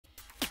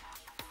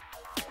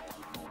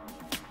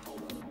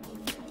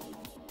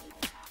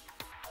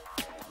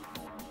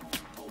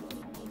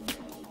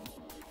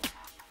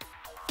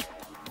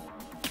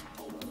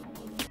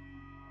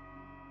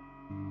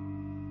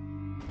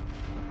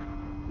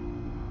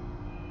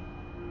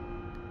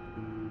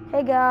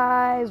Hey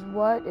guys,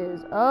 what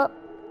is up?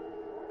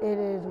 It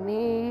is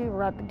me,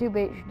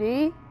 RapidTube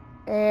HD,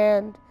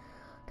 and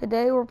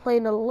today we're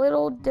playing a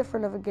little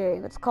different of a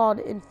game. It's called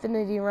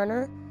Infinity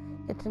Runner.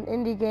 It's an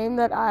indie game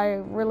that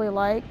I really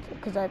liked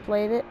because I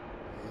played it.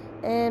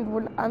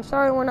 And I'm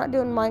sorry we're not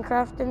doing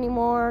Minecraft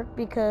anymore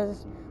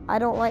because I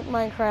don't like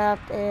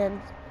Minecraft, and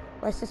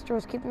my sister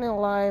was keeping it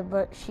alive,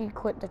 but she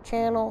quit the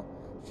channel.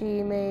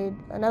 She made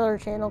another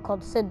channel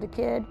called Sid the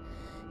Kid.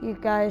 You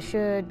guys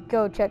should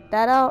go check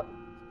that out.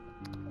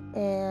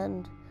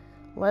 And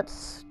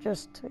let's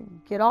just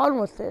get on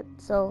with it.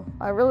 So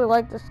I really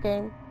like this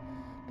game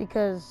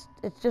because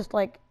it's just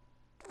like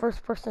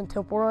first person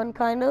Temple Run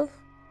kind of,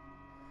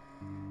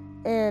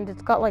 and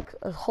it's got like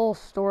a whole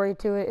story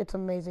to it. It's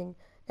amazing.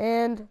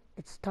 And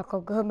it's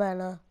Taco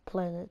Cabana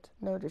Planet.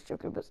 No, just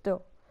joking, but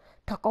still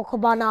Taco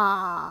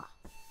Cabana.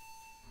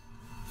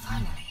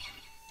 Finally.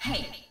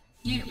 Hey,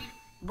 you,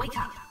 wake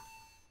up.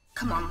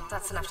 Come on,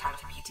 that's enough time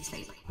for beauty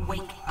sleep.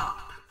 Wake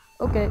up.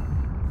 Okay.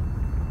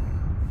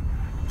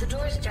 The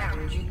door is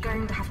jammed. You're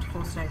going to have to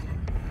force it open.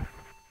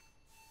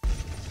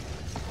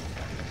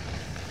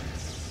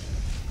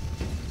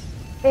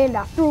 And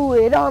I threw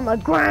it on the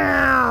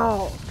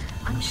ground.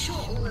 I'm sure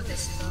all of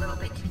this is a little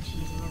bit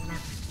confusing, isn't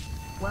it?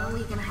 Well,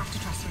 you're going to have to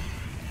trust me.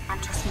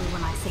 And trust me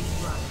when I say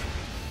run.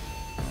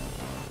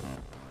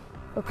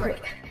 Okay.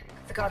 Great.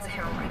 The guards are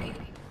here already.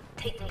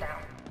 Take them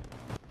down.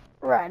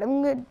 Right,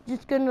 I'm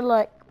just gonna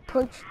like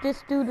punch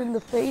this dude in the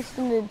face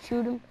and then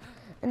shoot him.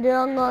 And then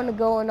I'm gonna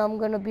go and I'm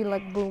gonna be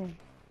like, boom.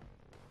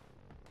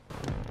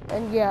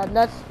 And yeah,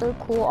 that's the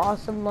cool,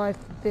 awesome life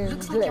Ben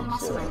Looks like your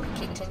Bledsoe. muscle memory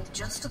kicked in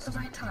just at the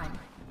right time.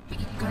 But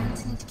you're going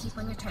to need to keep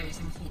on your toes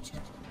in the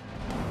future.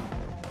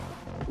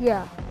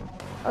 Yeah,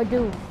 I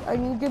do. I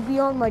need to be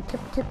on my tip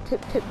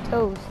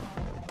toes,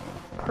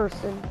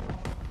 person.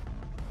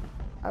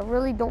 I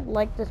really don't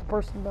like this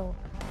person though.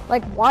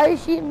 Like, why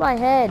is she in my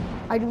head?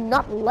 I do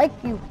not like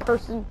you,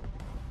 person.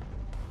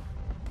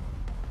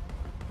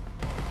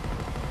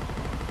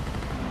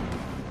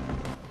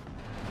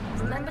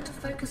 Remember to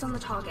focus on the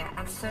target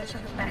and search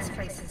out the best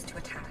places to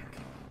attack.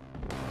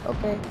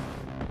 Okay.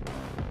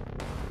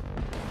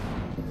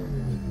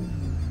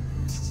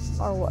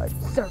 Or what?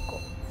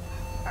 Circle.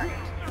 Alright.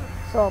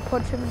 So I'll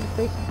punch him in the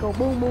face and go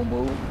boom, boom,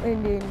 boom,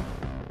 and then,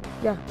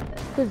 yeah.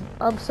 Because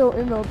I'm so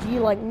MLG,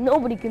 like,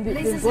 nobody can beat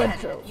Ben Laser's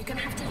Bledsoe. head. You're going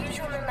to have to use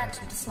your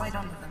momentum to slide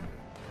under them.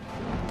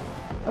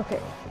 Okay.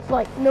 It's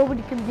like,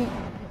 nobody can beat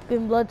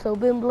Ben Bledsoe.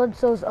 Ben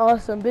Bledsoe's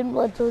awesome. Ben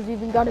Bledsoe's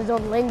even got his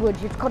own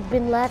language. It's called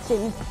Ben Latin.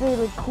 It's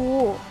really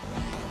cool.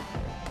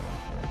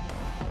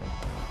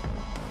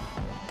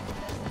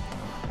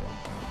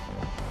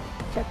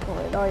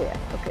 Checkpoint. Oh yeah.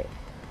 Okay.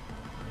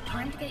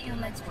 Time to get your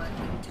legs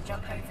working to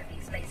jump over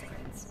these laser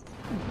grids.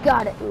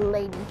 Got it,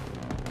 lady.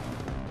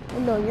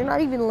 No, you're not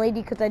even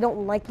lady because I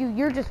don't like you.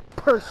 You're just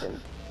person.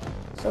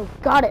 So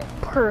got it,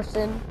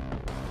 person.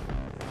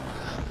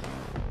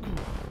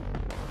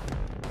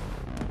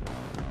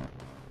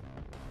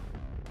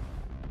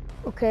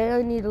 Okay,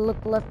 I need to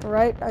look left or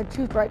right. I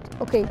choose right.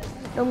 Okay,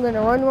 I'm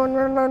gonna run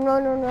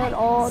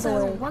all the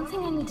So, way. one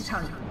thing I need to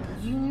tell you.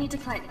 You need to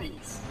collect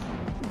these.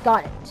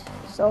 Got it.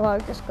 So I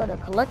just gotta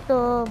collect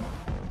them.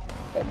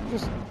 And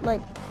just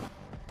like.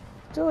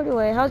 So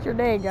anyway, how's your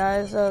day,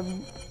 guys?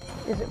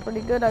 Is it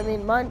pretty good? I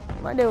mean, my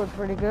day was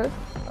pretty good.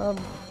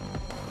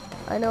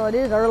 I know it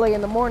is early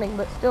in the morning,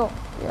 but still,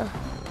 yeah.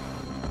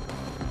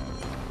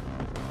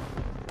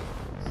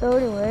 So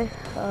anyway,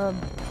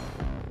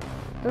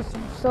 there's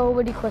so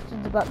many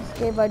questions about this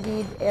game I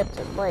need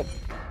answered. Like,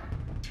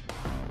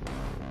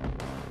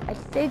 I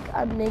think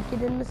I'm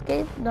naked in this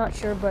game. Not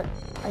sure, but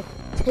I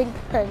think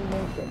I'm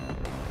naked.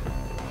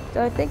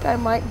 So I think I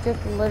might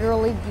just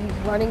literally be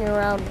running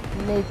around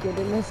naked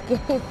in this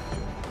game.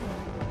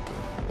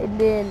 And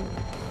then,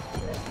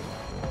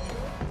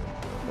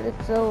 but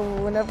it's so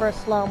whenever I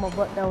slam my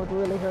butt, that would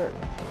really hurt.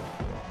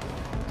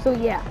 So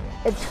yeah,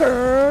 and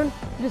turn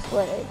this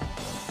way.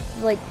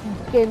 Like,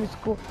 this game is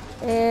cool.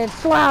 And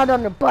slide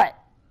on the butt.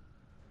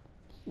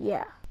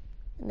 Yeah.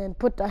 And then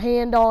put the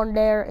hand on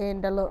there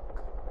and look.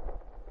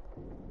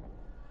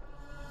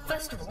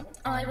 First of all,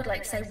 I would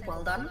like to say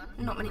well done.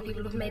 Not many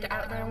people have made it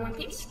out there in one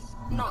piece.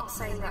 Not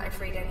saying that I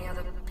freed any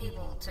other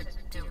people to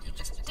do what you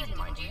just did,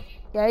 mind you.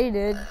 Yeah, you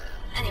did.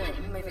 Anyway,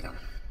 moving on.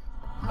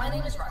 My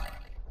name is Riley,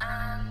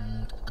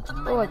 and at the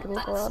I moment, can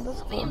look that's around this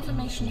all the one.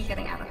 information you're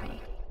getting out of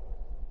me.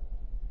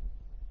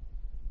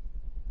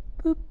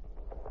 Boop.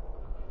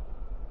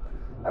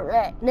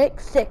 Alright,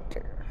 next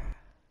sector.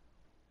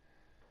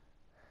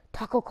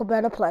 Taco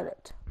Cabana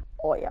Planet.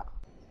 Oh yeah.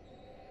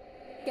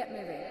 Get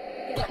moving.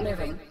 Get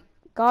moving.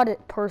 Got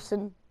it,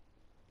 person.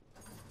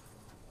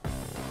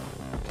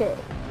 Okay.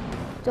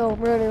 So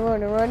I'm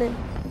running,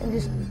 and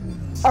just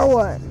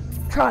R1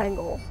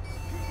 triangle.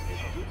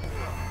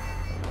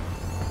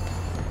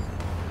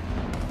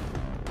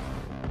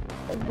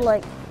 And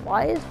like,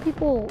 why is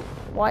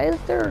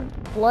there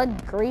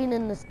blood green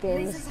in this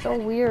game? It's so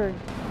weird.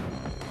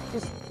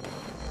 Just,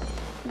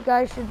 you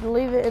guys should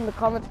leave it in the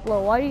comments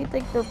below. Why do you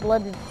think their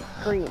blood is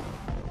green?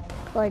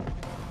 Like,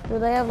 Do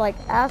they have like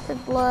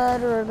acid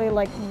blood, or are they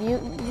like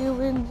mutant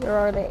humans, or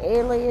are they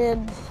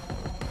aliens?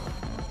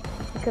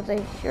 Because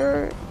they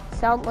sure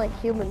sound like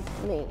humans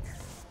to me.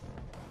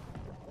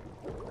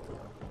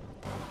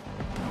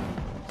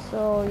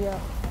 So yeah,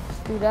 let's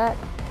do that.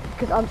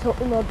 Because I'm so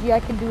MLG, I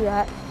can do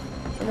that.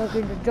 And I'm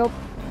going to jump.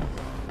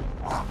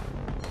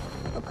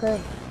 Okay,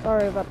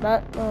 sorry about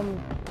that.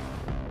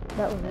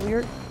 That was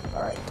weird.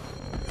 Alright.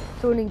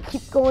 So we need to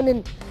keep going,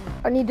 and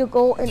I need to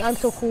go, and I'm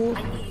so cool.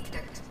 I need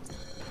it.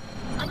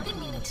 I've been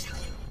meaning to tell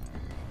you.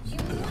 You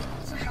might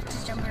also have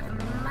to jump over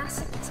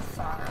massive bits of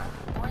fire,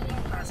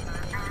 boiling plasma,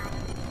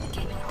 and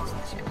gaping holes in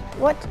the ship.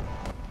 What?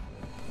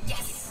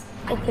 Yes.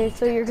 Okay,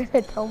 so you're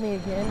gonna tell me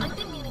again. I've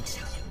been meaning to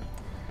tell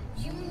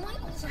you. You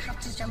might also have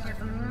to jump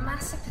over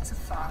massive bits of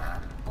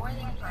fire,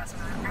 boiling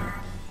plasma, and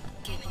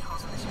gaping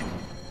holes in the ship.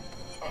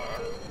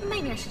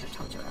 Maybe I should have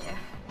told you earlier.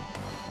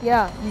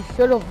 Yeah, you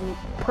should have,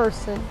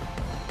 person.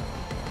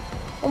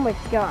 Oh my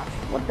gosh,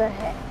 what the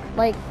heck?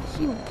 Like,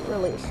 she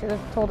really should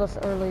have told us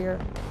earlier.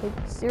 Like,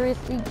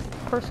 seriously,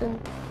 person?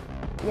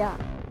 Yeah.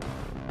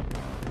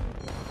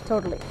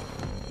 Totally.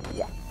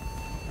 Yeah.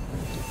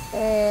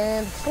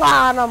 And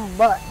slide on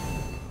butt.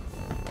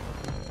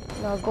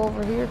 Now go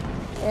over here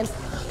and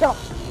jump.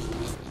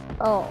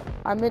 Oh,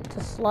 I meant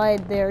to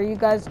slide there. You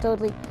guys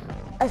totally...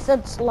 I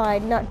said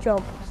slide, not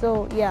jump.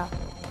 So, yeah.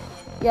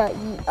 Yeah,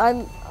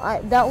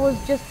 that was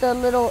just a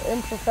little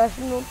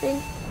unprofessional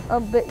thing.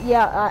 But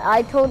yeah,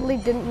 I totally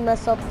didn't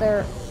mess up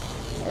there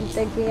and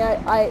thinking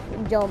I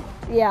jumped.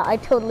 Yeah, I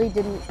totally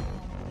didn't.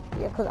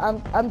 Yeah, cause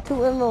I'm too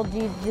MLG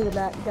to do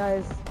that,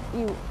 guys.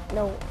 You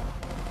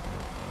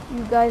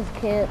guys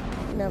can't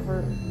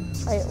never.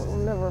 I will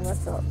never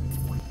mess up.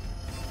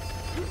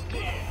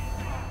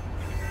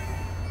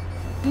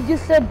 You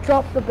just said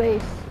drop the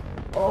bass.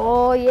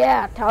 Oh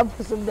yeah, time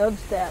for some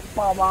dubstep.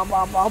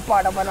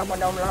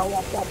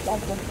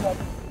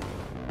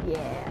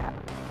 Yeah.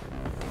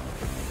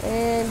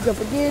 And jump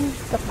again.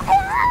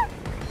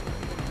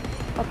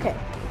 Okay.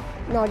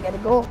 Now I gotta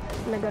go,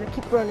 and I gotta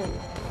keep running.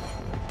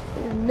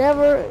 There's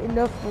never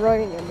enough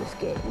running in this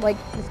game. Like,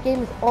 this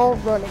game is all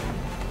running.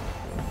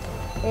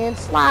 And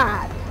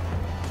slide.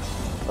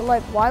 But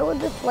like, why would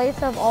this place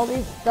have all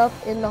these stuff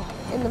in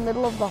the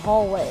middle of the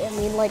hallway? I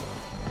mean, like,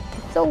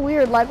 it's so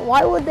weird. Like,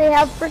 why would they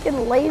have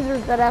freaking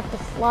lasers that I have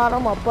to slide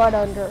on my butt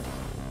under?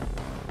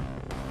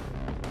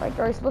 Like,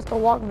 are you supposed to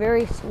walk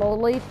very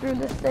slowly through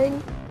this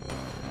thing?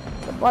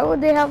 But why would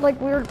they have like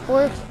weird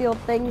force field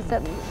things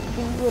that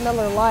give you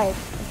another life?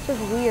 It's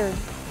just weird.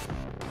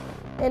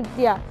 And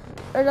yeah,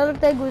 another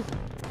thing was,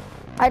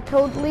 I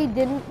totally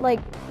didn't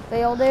like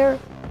fail there.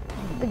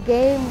 The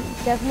game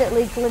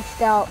definitely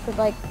glitched out, cause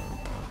like,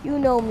 you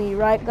know me,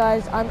 right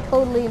guys? I'm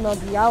totally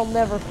MLG. I'll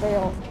never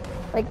fail.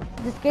 Like,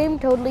 this game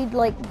totally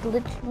like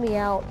glitched me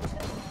out,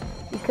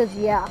 because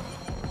yeah.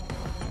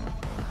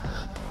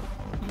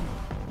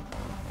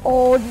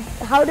 Oh,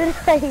 how did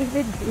I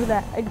even do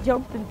that? I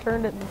jumped and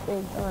turned at the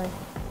same time.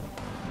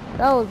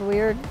 That was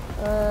weird.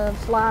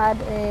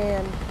 Slide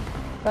and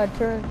I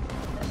turn.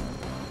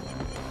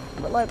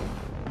 But like,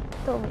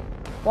 tell me,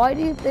 why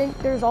do you think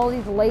there's all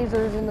these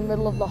lasers in the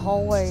middle of the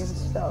hallway and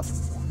stuff?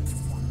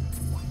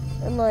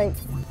 And like,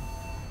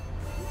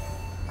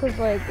 cause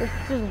like, it's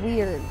just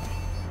weird.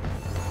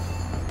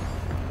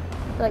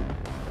 Like,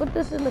 put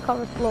this in the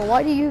comments below.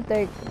 Why do you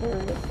think there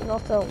is? And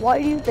also, why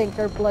do you think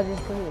their blood is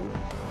green?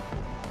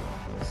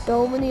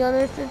 So many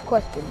unanswered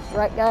questions,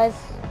 right guys?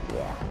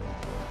 Yeah.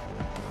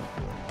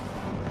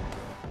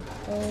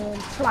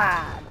 And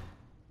slide.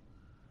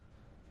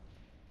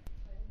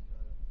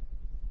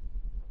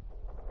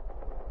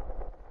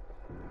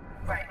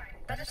 Right,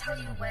 better tell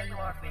you where you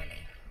are really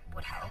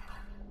would help.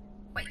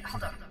 Wait,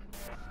 hold on.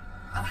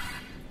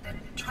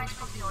 They're trying to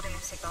block the audio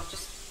signal.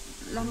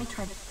 Just let me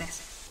try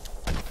this.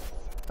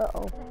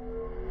 Uh-oh.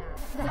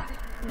 There.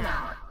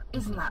 Now,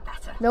 isn't that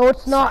better? No,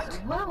 it's not. So,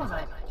 where was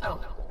I? Oh,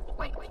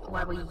 wait,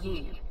 where were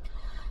you?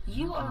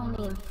 You are on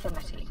the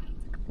Infinity.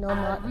 No, I'm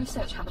not. A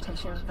research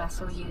habitation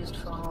vessel used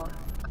for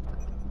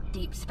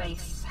deep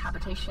space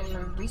habitation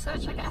and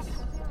research, I guess.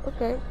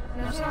 Okay.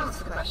 Now to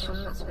answer the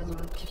question that's been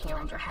kicking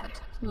around your head.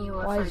 You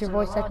were Why is your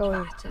frozen voice in a echoing?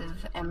 large vat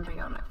of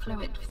embryonic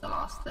fluid for the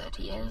last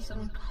 30 years,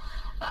 and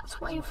that's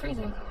why you're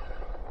freezing.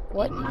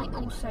 What? It might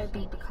also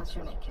be because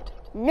you're naked.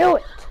 Knew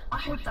it! I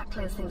hope that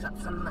clears things up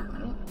for the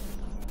moment.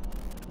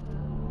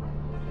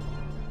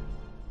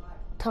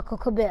 Taco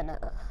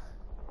Cabana.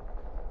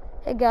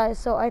 Hey guys,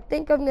 so I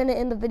think I'm gonna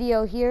end the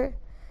video here.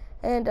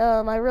 And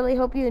I really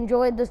hope you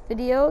enjoyed this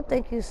video.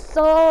 Thank you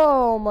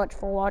so much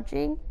for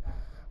watching.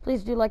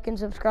 Please do like and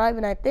subscribe,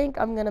 and I think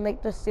I'm gonna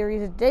make this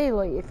series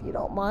daily if you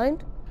don't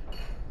mind.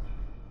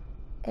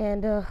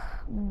 And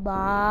bye.